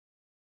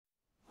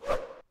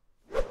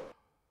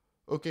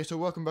Okay, so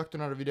welcome back to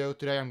another video.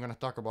 Today I'm gonna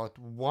talk about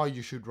why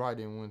you should ride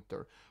in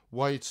winter,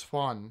 why it's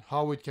fun,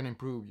 how it can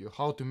improve you,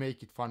 how to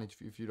make it fun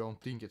if you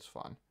don't think it's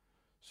fun.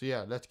 So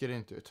yeah, let's get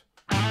into it.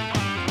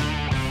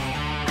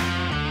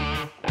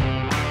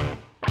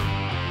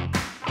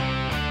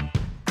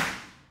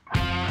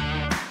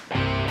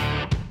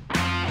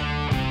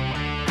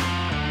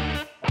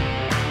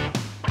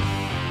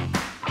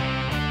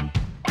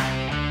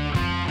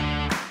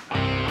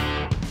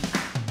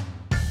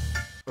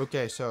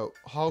 Okay, so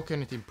how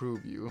can it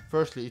improve you?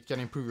 Firstly, it can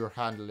improve your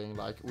handling,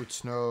 like with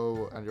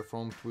snow and your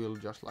front wheel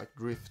just like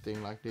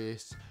drifting like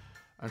this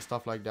and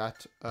stuff like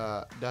that.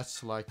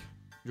 That's like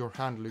your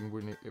handling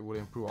will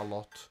improve a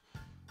lot.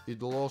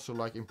 It'll also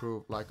like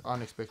improve like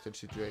unexpected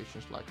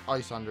situations like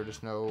ice under the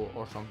snow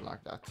or something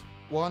like that.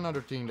 One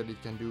other thing that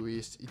it can do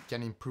is it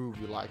can improve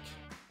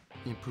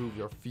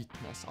your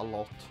fitness a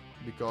lot,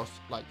 because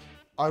like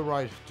I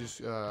ride to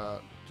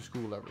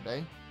school every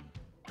day.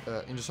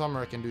 In the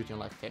summer I can do it in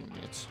like 10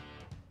 minutes.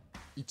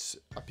 It's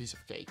a piece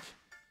of cake.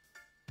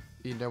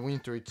 In the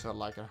winter it's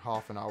like a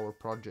half an hour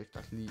project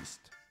at least.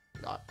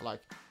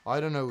 Like I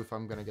don't know if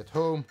I'm gonna get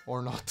home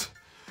or not.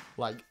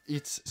 Like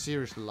it's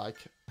seriously like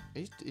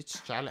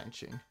it's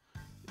challenging.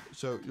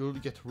 So you'll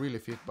get really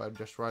fit by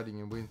just riding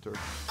in winter.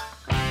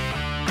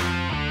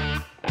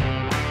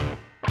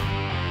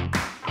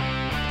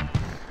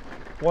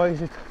 Why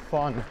is it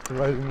fun to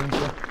ride in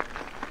winter?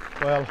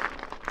 Well,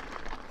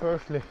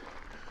 firstly,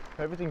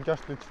 everything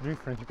just looks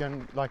different. You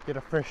can like get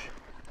a fresh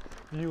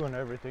view on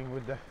everything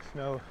with the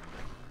snow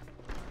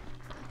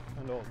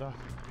and all that.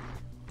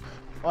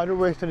 Other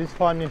ways that it's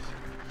fun is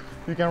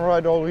you can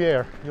ride all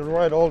year. You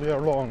ride all year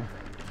long.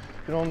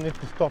 You don't need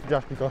to stop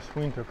just because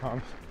winter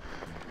comes.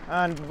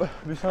 And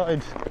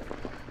besides,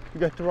 you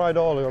get to ride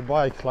all your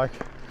bikes. Like,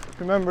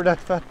 remember that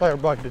fat tire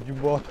bike that you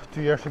bought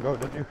 2 years ago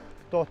that you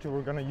thought you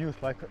were gonna use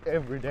like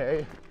every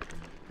day?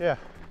 Yeah,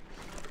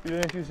 you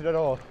didn't use it at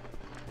all.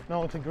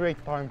 Now it's a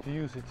great time to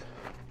use it.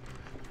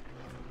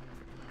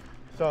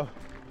 So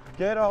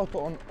get out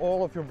on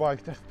all of your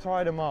bikes, just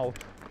try them out.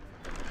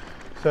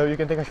 So you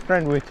can take a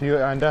friend with you,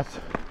 and that's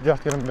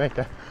just gonna make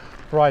the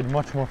ride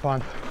much more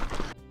fun.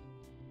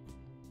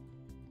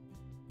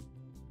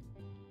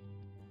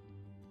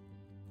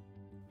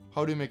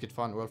 How do you make it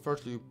fun? Well,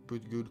 firstly you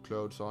put good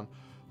clothes on.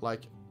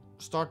 Like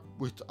start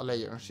with a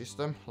layering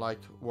system,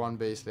 like one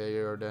base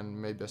layer, then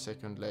maybe a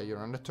second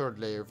layer and a third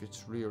layer if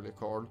it's really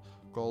cold.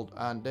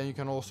 And then you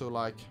can also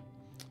like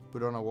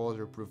put on a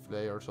waterproof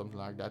layer or something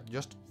like that.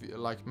 Just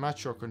like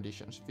match your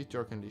conditions, fit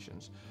your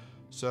conditions.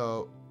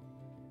 So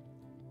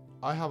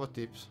I have a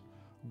tip.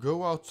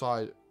 Go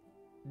outside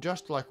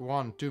just like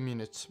 1-2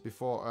 minutes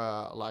before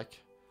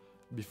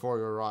before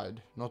your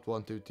ride. Not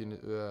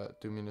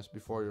 2 minutes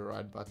before your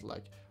ride, but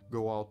like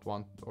go out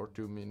 1 or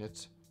 2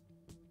 minutes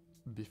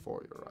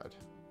before your ride.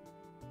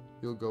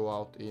 You'll go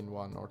out in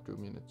 1 or 2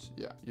 minutes.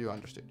 Yeah, you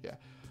understood. Yeah.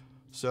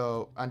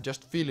 So, and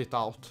just feel it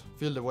out,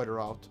 feel the weather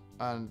out,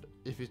 and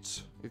if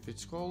it's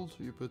cold,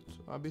 you put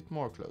a bit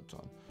more clothes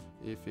on.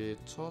 If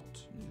it's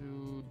hot,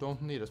 you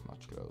don't need as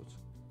much clothes.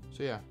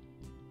 So yeah,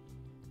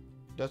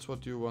 that's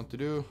what you want to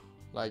do.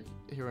 Like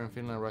here in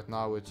Finland right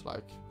now, it's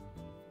like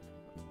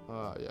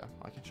yeah,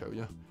 I can show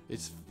you.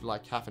 It's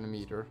like 1/2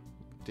 meter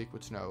thick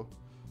with snow,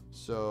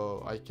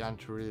 so I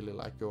can't really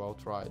like go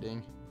out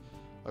riding.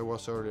 I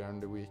was earlier in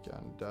the week,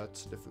 and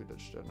that's the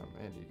footage that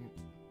I'm editing.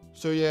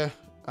 So yeah,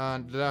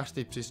 and the last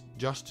tip is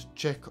just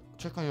check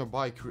on your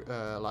bike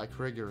like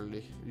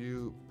regularly.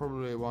 You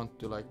probably want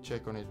to like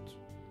check on it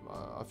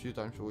a few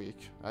times a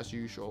week as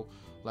usual.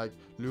 Like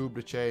lube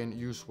the chain,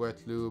 use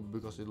wet lube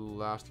because it'll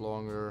last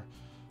longer.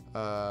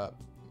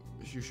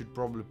 You should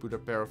probably put a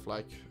pair of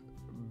like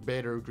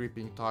better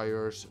gripping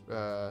tires,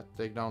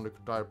 take down the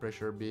tire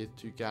pressure a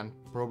bit. You can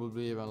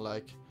probably even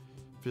like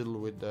fiddle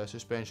with the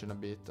suspension a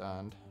bit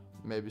and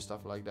maybe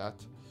stuff like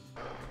that.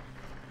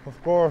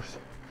 Of course,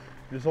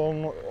 it's all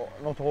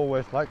not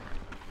always like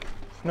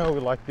snowy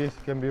like this.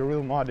 It can be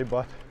real muddy,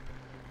 but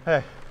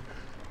hey,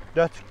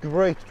 that's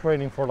great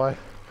training for like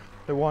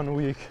the 1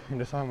 week in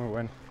the summer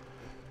when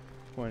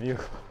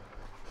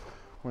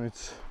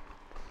it's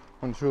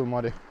real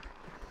muddy.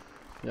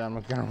 Yeah, I'm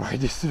not gonna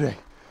ride this today.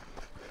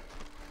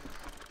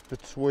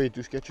 It's way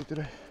too sketchy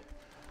today.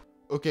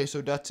 Okay,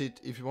 so that's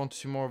it. If you want to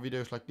see more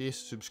videos like this,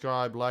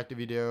 subscribe, like the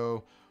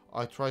video.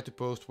 I try to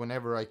post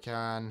whenever I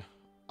can.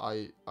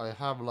 I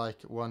have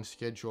like one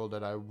schedule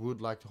that I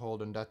would like to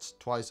hold, and that's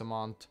twice a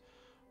month.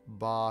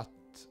 But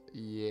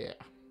yeah,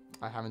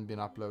 I haven't been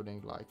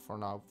uploading like for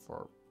now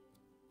for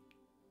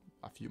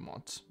a few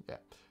months. Yeah,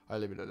 I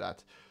leave it at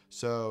that.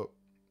 So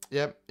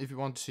yeah, if you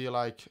want to see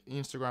like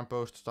Instagram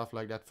posts, stuff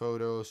like that,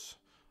 photos,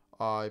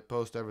 I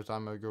post every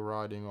time I go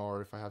riding,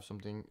 or if I have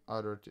something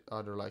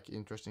other like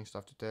interesting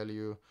stuff to tell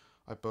you,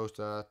 I post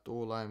at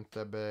A.Lav,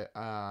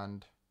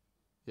 and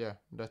yeah,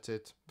 that's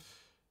it.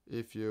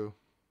 If you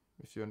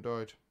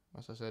enjoyed,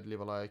 as I said,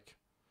 leave a like.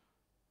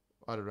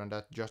 Other than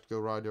that, just go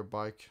ride your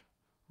bike,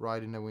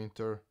 ride in the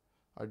winter.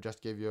 I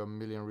just gave you a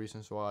million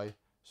reasons why.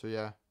 So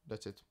yeah,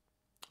 that's it.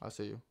 I'll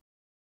see you.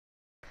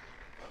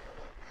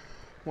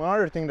 one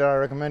other thing that I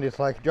recommend is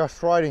like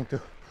just riding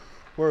to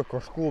work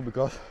or school,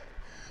 because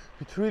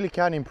it really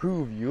can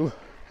improve you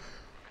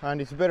and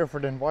it's better for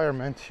the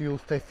environment. You'll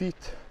stay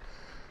fit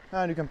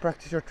and you can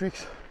practice your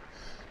tricks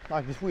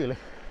like this wheelie.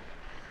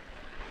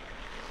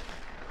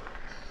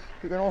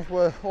 You can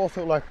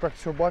also like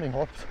practice your bunny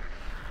hops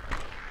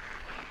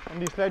on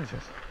these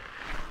ledges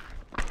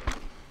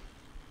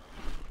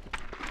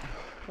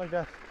like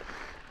that.